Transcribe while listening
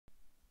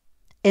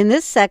In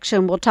this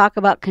section, we'll talk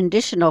about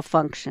conditional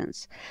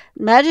functions.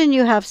 Imagine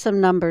you have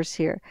some numbers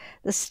here.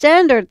 The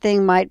standard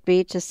thing might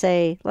be to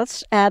say,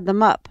 let's add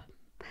them up.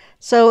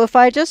 So if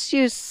I just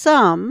use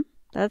sum,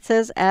 that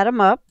says add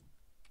them up.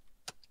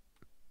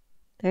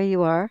 There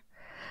you are.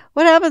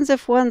 What happens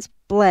if one's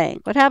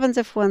blank? What happens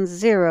if one's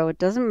 0? It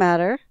doesn't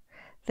matter.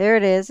 There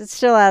it is. It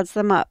still adds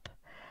them up.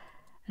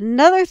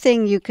 Another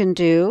thing you can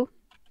do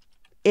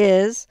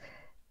is,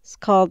 it's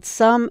called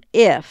sum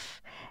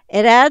if.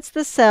 It adds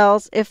the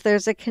cells if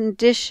there's a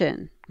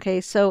condition.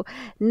 Okay, so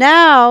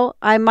now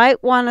I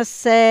might want to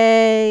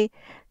say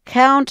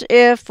count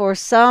if or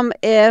sum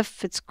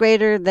if it's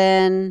greater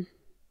than,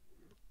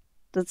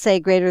 let's say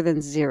greater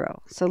than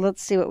 0. So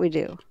let's see what we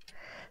do.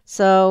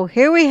 So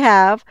here we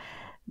have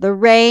the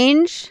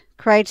range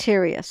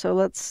criteria. So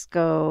let's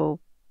go,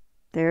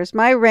 there's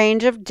my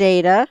range of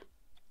data,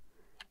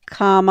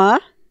 comma.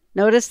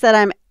 Notice that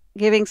I'm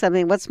giving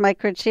something. What's my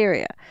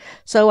criteria?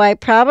 So I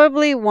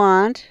probably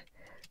want,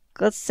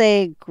 let's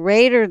say,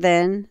 greater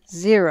than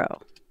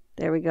 0.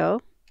 There we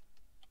go.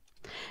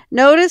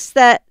 Notice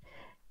that,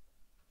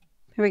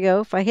 here we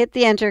go. If I hit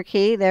the enter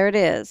key, there it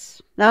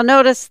is. Now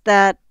notice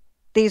that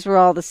these were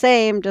all the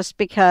same just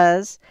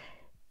because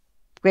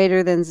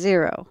greater than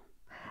 0.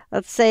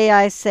 Let's say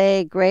I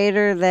say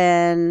greater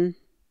than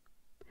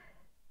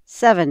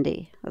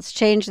 70. Let's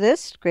change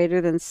this, greater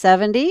than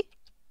 70.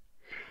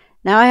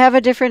 Now I have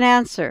a different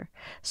answer.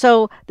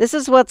 So this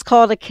is what's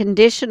called a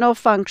conditional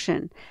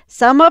function.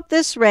 Sum up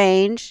this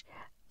range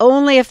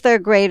only if they're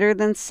greater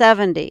than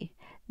 70.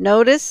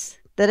 Notice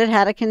that it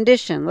had a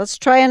condition. Let's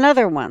try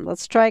another one.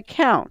 Let's try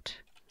count.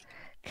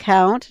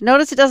 Count.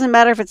 Notice it doesn't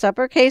matter if it's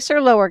uppercase or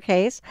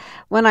lowercase.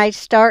 When I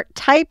start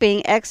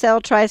typing, Excel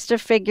tries to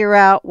figure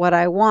out what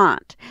I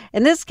want.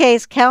 In this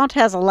case, count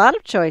has a lot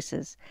of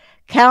choices.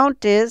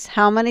 Count is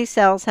how many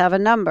cells have a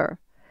number,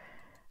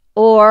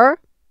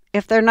 or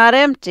if they're not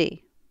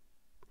empty.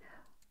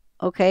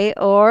 Okay,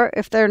 or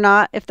if they're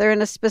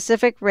in a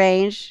specific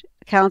range,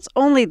 counts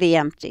only the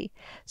empty.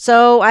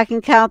 So I can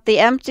count the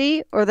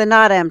empty or the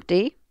not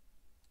empty.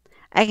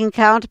 I can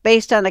count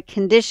based on a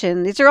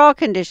condition. These are all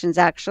conditions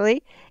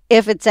actually.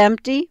 If it's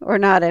empty or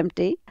not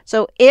empty.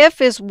 So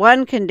if is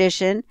one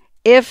condition,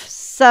 if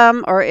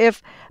some or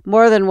if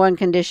more than one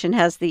condition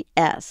has the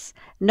S.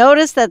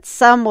 Notice that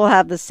sum will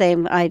have the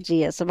same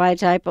idea. So if I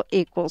type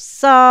equals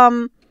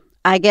sum,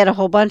 I get a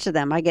whole bunch of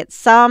them. I get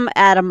sum,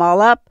 add them all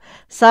up,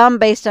 sum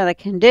based on a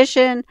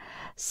condition,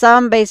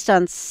 sum based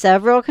on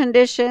several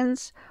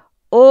conditions,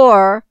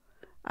 or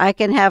I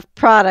can have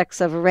products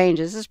of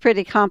ranges. This is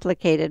pretty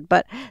complicated,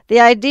 but the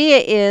idea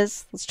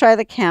is, let's try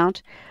the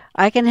count.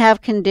 I can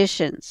have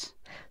conditions.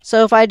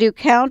 So if I do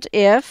count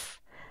if,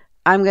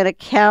 I'm going to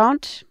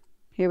count,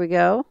 here we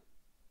go.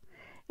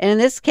 And in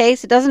this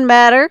case, it doesn't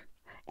matter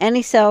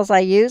any cells I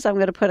use. I'm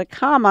going to put a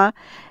comma,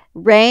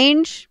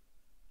 range,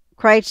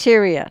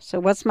 criteria. So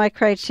what's my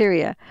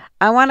criteria?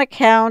 I want to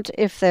count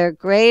if they're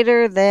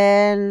greater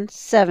than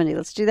 70.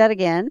 Let's do that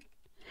again.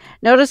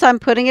 Notice I'm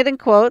putting it in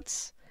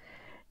quotes.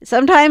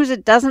 Sometimes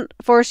it doesn't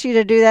force you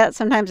to do that.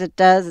 Sometimes it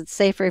does. It's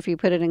safer if you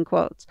put it in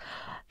quotes.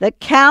 The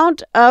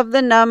count of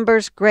the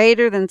numbers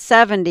greater than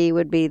 70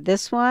 would be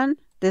this one,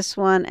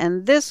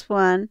 and this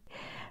one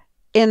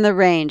in the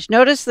range.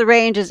 Notice the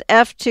range is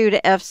F2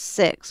 to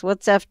F6.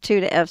 What's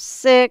F2 to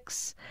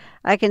F6?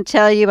 I can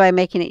tell you by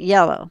making it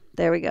yellow.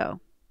 There we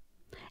go.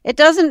 It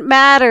doesn't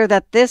matter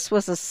that this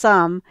was a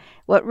sum.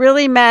 What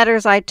really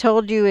matters, I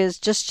told you, is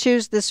just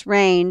choose this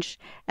range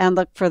and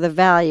look for the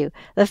value.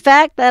 The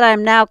fact that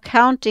I'm now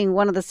counting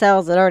one of the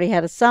cells that already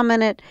had a sum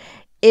in it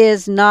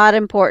is not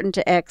important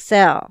to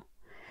Excel.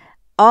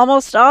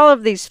 Almost all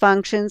of these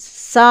functions,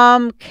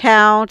 sum,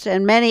 count,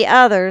 and many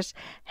others,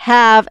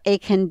 have a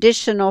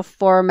conditional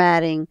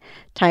formatting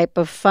type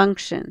of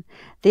function.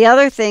 The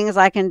other things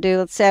I can do,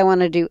 let's say I want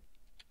to do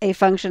a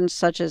function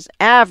such as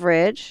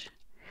average.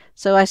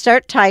 So I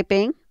start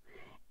typing,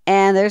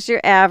 and there's your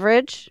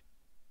average.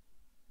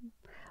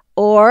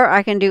 Or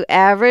I can do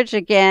average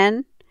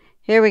again.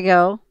 Here we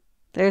go.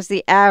 There's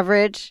the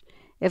average.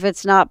 If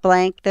it's not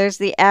blank, there's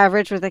the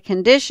average with a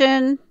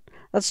condition.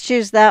 Let's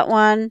choose that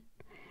one.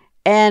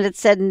 And it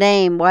said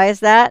name. Why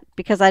is that?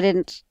 Because I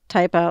didn't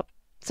type out.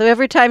 So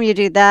every time you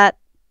do that,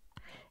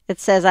 it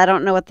says I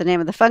don't know what the name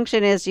of the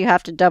function is. You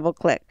have to double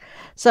click.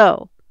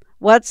 So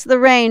what's the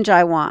range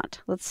I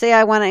want? Let's say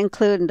I want to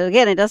include, and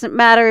again, it doesn't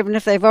matter even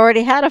if they've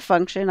already had a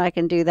function, I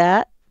can do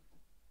that.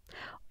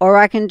 Or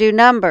I can do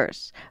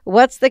numbers.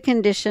 What's the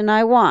condition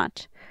I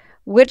want?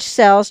 Which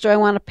cells do I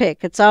want to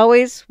pick? It's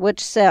always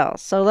which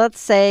cells. So let's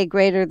say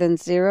greater than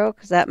 0,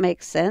 because that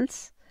makes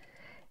sense.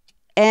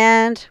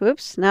 And,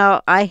 whoops,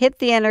 now I hit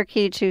the enter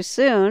key too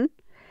soon.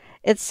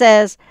 It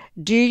says,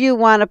 do you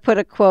want to put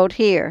a quote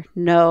here?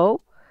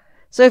 No.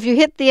 So if you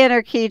hit the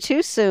enter key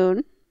too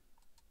soon,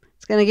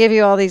 it's going to give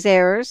you all these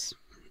errors.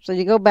 So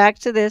you go back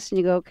to this and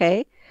you go,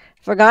 okay,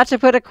 forgot to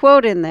put a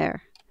quote in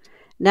there.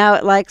 Now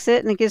it likes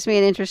it and it gives me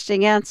an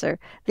interesting answer.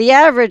 The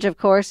average, of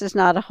course, is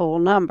not a whole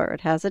number.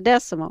 It has a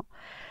decimal.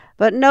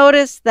 But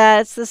notice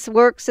that this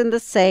works in the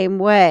same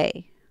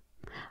way.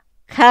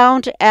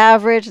 count,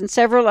 average, and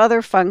several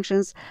other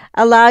functions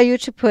allow you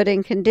to put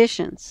in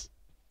conditions.